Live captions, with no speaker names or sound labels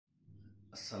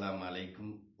Assalamu alaikum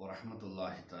wa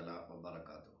rahmatullahi ta'ala wa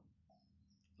barakatuh.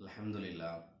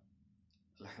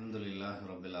 Alhamdulillahi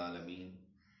rabbil alameen.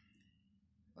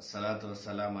 Wassalatu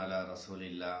wassalamu ala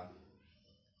rasulillah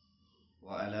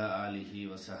wa ala alihi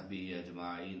wa sahbihi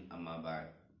ajma'in amma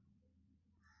ba'd.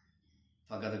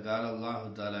 Faqad qala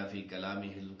Allahu ta'ala fi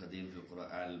kalamihil qadim fil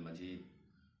Qur'anil Majid.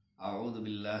 A'udhu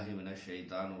billahi minash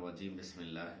shaitanir rajim.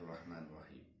 Bismillahir rahmanir rahim.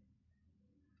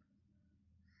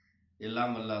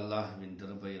 எல்லாம் வல்ல அல்லாஹ்வின்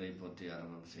திருப்பெயரை போற்றி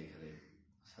ஆரம்பம் செய்கிறேன்.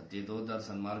 சத்தியதூதர்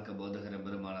சன்மார்க்க போதகர்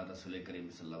பெருமானார் ரசூலே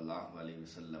கரீம் ஸல்லல்லாஹு அலைஹி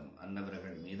வஸல்லம்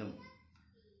அன்னவர்கள் மீதும்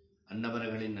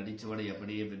அன்னவர்களின் நடிச்சுவடை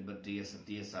அப்படியே பின்பற்றிய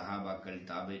சத்திய சஹாபாக்கள்,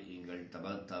 தாபிஈங்கள்,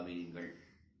 தபா தாபிஈங்கள்,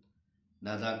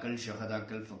 நதாக்கள்,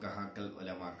 ஷஹதாக்கள், ஃபுகஹாக்கள்,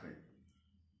 உலமாக்கள்,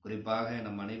 குறிப்பாக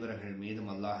நம் அனைவர்கள்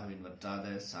மீதும் அல்லாஹ்வின்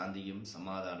வற்றாத சாந்தியும்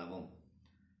சமாதானமும்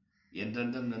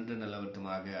என்றென்றும் நின்று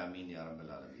நிலவட்டுமாக. ஆமீன் யா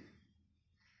ரப்பல் ஆலமீன்.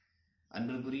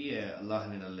 அன்றுக்குரிய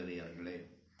அல்லாஹ்வின் நல்லடியார்களே,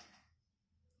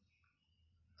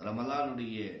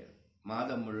 ரமலானுடைய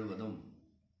மாதம் முழுவதும்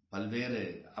பல்வேறு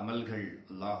அமல்கள்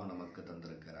அல்லாஹ் நமக்கு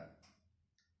தந்திருக்கிறார்.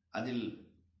 அதில்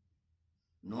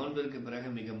நோன்பிற்கு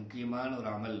பிறகு மிக முக்கியமான ஒரு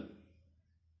அமல்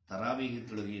தராவீஹ்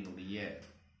தொழுகையினுடைய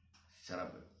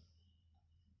சிறப்பு.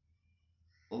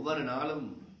 ஒவ்வொரு நாளும்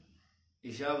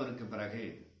இஷாவிற்கு பிறகு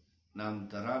நாம்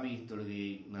தராவீஹ்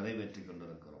தொழுகையை நிறைவேற்றிக்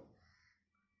கொண்டிருக்கிறோம்.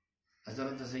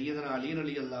 ஹஸரத் சையதுனா அலி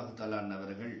ரலியல்லாஹு தஆலா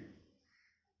அவர்கள்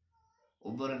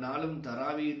ஒவ்வொரு நாளும்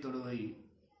தராவீஹ் தொழுகை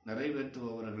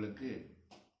நிறைவேற்றுபவர்களுக்கு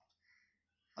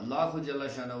அல்லாஹு ஜல்ல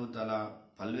ஷானஹு தஆலா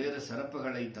பல்வேறு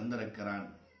சிறப்புகளை தந்திருக்கிறான்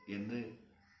என்று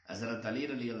ஹஸரத் அலி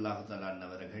ரலியல்லாஹு தஆலா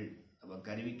அவர்கள்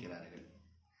நமக்கு அறிவிக்கிறார்கள்.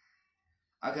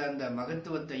 ஆக அந்த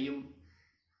மகத்துவத்தையும்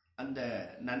அந்த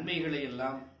நன்மைகளை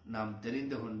எல்லாம் நாம்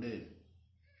தெரிந்து கொண்டு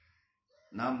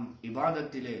நாம்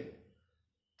இபாதத்திலே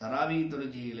தராவீஹ்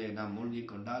தொழுகையிலே நாம் மூழ்கிக்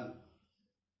கொண்டால்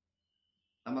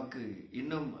நமக்கு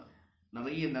இன்னும்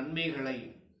நிறைய நன்மைகளை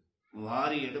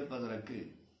வாரி எடுப்பதற்கு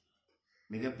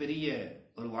மிகப்பெரிய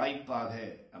ஒரு வாய்ப்பாக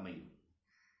அமையும்.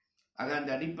 ஆக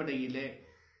அந்த அடிப்படையிலே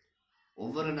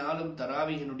ஒவ்வொரு நாளும்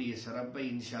தராவீஹினுடைய சிறப்பை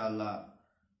இன்ஷா அல்லாஹ்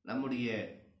நம்முடைய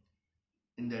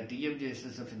இந்த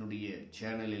TMJ-SSF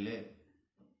சேனலிலே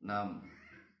நாம்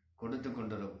கொடுத்து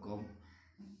கொண்டிருக்கோம்.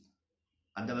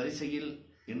 அந்த வரிசையில்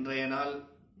இன்றைய நாள்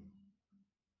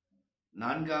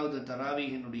 4வது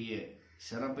தராவீஹினுடைய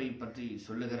சிறப்பை பற்றி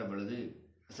சொல்லுகிற பொழுது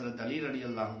ஹஸரத் அலி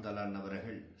ரலியல்லாஹு தஆலா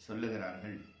அவர்கள்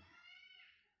சொல்லுகிறார்கள்,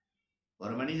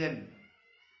 ஒரு மனிதன்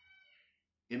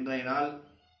இன்றைய நாள்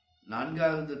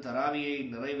 4வது தராவியை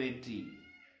நிறைவேற்றி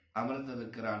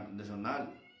அமர்ந்திருக்கிறான் என்று சொன்னால்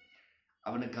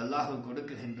அவனுக்கு அல்லாஹ்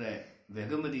கொடுக்குகின்ற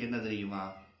வெகுமதி என்ன தெரியுமா?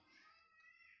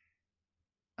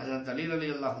 ஹஸரத் அலி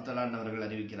ரலியல்லாஹு தஆலா அவர்கள்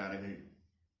அறிவிக்கிறார்கள்,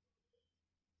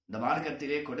 இந்த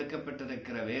மார்க்கத்திலே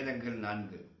கொடுக்கப்பட்டிருக்கிற வேதங்கள்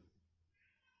 4.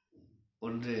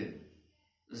 ஒன்று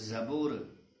ஜபூர்,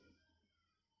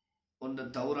 ஒன்று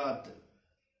தௌராத்,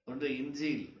 ஒன்று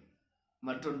இன்ஜீல்,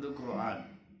 மற்றொன்று குர்ஆன்.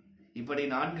 இப்படி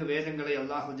 4 வேதங்களை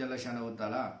அல்லாஹு ஜல்ல ஷானஹு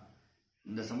தஆலா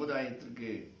இந்த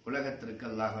சமுதாயத்திற்கு, உலகத்திற்கு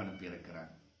அல்லாஹ்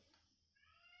அனுப்பியிருக்கிறான்.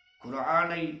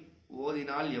 குர்ஆனை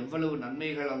ஓதினால் எவ்வளவு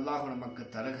நன்மைகள் அல்லாஹ் நமக்கு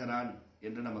தருகிறான்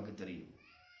என்று நமக்கு தெரியும்.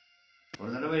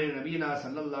 ஒரு தடவை நபியினா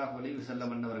ஸல்லல்லாஹு அலைஹி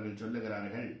வஸல்லம் அவர்கள்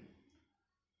சொல்லுகிறார்கள்,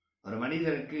 ஒரு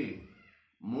மனிதருக்கு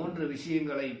 3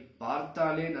 விஷயங்களை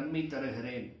பார்த்தாலே நன்மை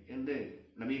தருகிறேன் என்று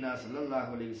நபியினா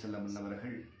ஸல்லல்லாஹு அலைஹி வஸல்லம்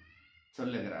அவர்கள்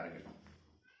சொல்லுகிறார்கள்.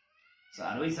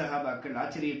 அருமை சஹாபாக்கள்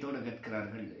ஆச்சரியத்தோடு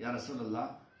கேட்கிறார்கள், யா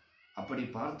ரசூலல்லாஹ், அப்படி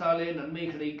பார்த்தாலே நன்மை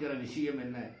கிடைக்கிற விஷயம்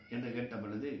என்ன என்று கேட்ட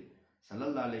பொழுது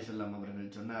ஸல்லல்லாஹு அலைஹி வஸல்லம்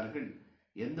அவர்கள் சொன்னார்கள்,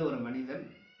 எந்த ஒரு மனிதன்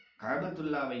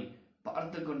கஅபத்துல்லாவை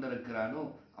பார்த்து கொண்டிருக்கிறானோ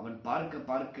அவன் பார்க்க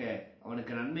பார்க்க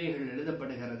அவனுக்கு நன்மைகள்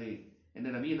எழுதப்படுகிறது என்று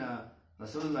நபியினா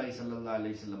ரசூலுல்லாஹி ஸல்லல்லாஹு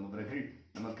அலைஹி வஸல்லம் அவர்கள்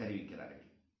நமக்கு அறிவிக்கிறார்கள்.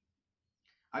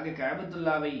 ஆக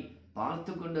கஅபத்துல்லாவை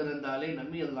பார்த்து கொண்டிருந்தாலே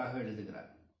நன்மை அல்லாஹ்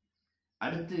எழுதுகிறார்.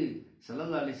 அடுத்து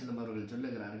ஸல்லல்லாஹு அலைஹி வஸல்லம் அவர்கள்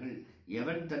சொல்லுகிறார்கள்,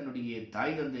 எவன் தன்னுடைய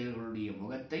தாய் தந்தையர்களுடைய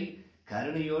முகத்தை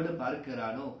கருணையோடு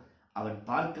பார்க்கிறானோ அவன்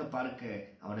பார்க்க பார்க்க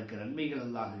அவனுக்கு நன்மைகள்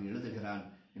அல்லாஹ் எழுதுகிறான்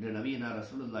என்று நபியினா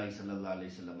ரசூலுல்லாஹி ஸல்லல்லாஹு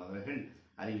அலைஹி வஸல்லம் அவர்கள்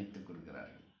அறிவித்துக்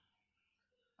கொடுக்கிறார்கள்.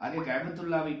 ஆக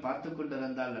கஅபத்துல்லாவை பார்த்து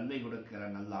கொண்டிருந்தால் நன்மை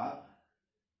கொடுக்கிறான் அல்லாஹ்.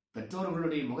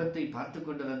 பெற்றோர்களுடைய முகத்தை பார்த்து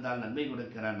கொண்டிருந்தால் நன்மை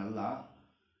கொடுக்கிறான் அல்லாஹ்.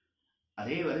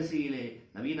 அதே வரிசையிலே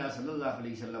நபியினா ஸல்லல்லாஹு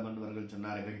அலைஹி வஸல்லம் அவர்கள்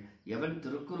சொன்னார்கள், எவன்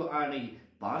திருக்குர்ஆனை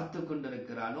பார்த்து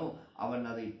கொண்டிருக்கிறானோ அவன்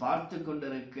அதை பார்த்து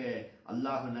கொண்டிருக்க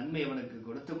அல்லாஹ் நன்மை அவனுக்கு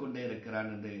கொடுத்து கொண்டே இருக்கிறான்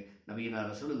என்று நபியினா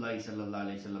ரசூலுல்லாஹி ஸல்லல்லாஹு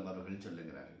அலைஹி வஸல்லம் அவர்கள்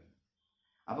சொல்லுகிறார்கள்.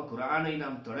 அப்ப குர்ஆனை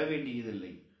நாம் தொட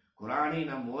வேண்டியதில்லை, குர்ஆனை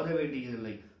நாம் ஓத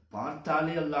வேண்டியதில்லை,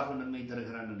 பார்த்தாலே அல்லாஹ் நன்மை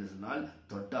தருகிறான் என்று சொன்னால்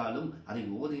தொட்டாலும் அதை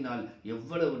ஓதினால்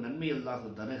எவ்வளவு நன்மை அல்லாஹ்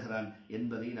தருகிறான்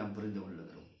என்பதை நாம் புரிந்து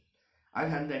கொள்ளுகிறோம். ஆக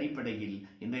அந்த அடிப்படையில்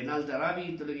இன்றைய நாள் தராவி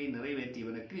தொழுகை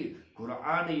நிறைவேற்றியவனுக்கு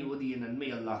குர்ஆனை ஓதிய நன்மை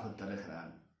அல்லாஹ்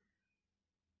தருகிறான்.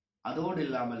 அதோடு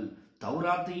இல்லாமல்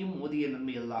தௌராத்தையும் ஓதிய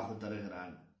நன்மை அல்லாஹ்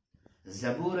தருகிறான்.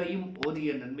 ஜபூரையும்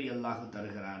ஓதிய நன்மை அல்லாஹ்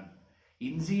தருகிறான்.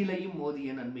 இன்சீலையும் ஓதிய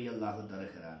நன்மை அல்லாஹ்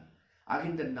தருகிறான். ஆக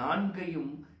இந்த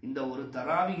நான்கையும் இந்த ஒரு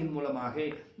தராவியின் மூலமாக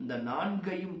இந்த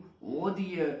நான்கையும்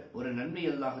ஓதிய ஒரு நன்மை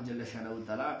அல்லாஹ் ஜல்ல ஷஅனஹு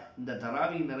தஆலா இந்த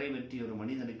தராவி நிறைவேற்றிய ஒரு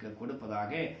மனிதனுக்கு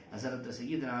கொடுப்பதாக ஹஸரத்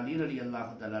சய்யிதுனா அலி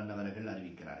ரலியல்லாஹு தஆலா அவர்கள்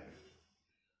அறிவிக்கிறார்கள்.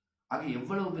 ஆக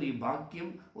எவ்வளவு பெரிய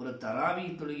பாக்கியம் ஒரு தராவி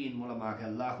தொழுகையின் மூலமாக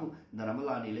அல்லாஹ் இந்த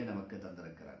ரமலானிலே நமக்கு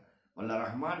தந்திருக்கிறார். வல்ல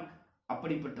ரஹ்மான்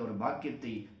அப்படிப்பட்ட ஒரு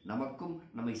பாக்கியத்தை நமக்கும்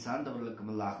நம்மை சார்ந்தவர்களுக்கும்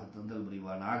அல்லாஹ் தந்தல்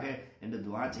புரிவானாக என்று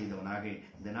துஆ செய்தவனாக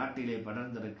இந்த நாட்டிலே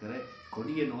படர்ந்திருக்கிற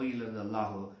கொடிய நோயிலிருந்து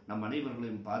அல்லாஹ் நம்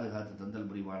அனைவர்களையும் பாதுகாத்து தந்தல்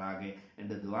புரிவானாக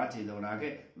என்று துஆ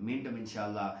செய்தவனாக மீண்டும் இன்ஷா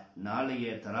அல்லாஹ்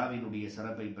நாளைய தராவினுடைய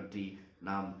சிறப்பை பற்றி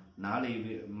நாம் நாளை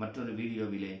மற்றொரு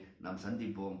வீடியோவிலே நாம்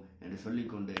சந்திப்போம் என்று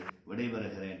சொல்லிக்கொண்டு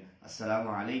விடைபெறுகிறேன்.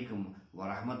 அஸ்ஸலாமு அலைக்கும்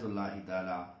வரஹ்மத்துல்லாஹி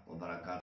தஆலா வபரகாத்துஹு.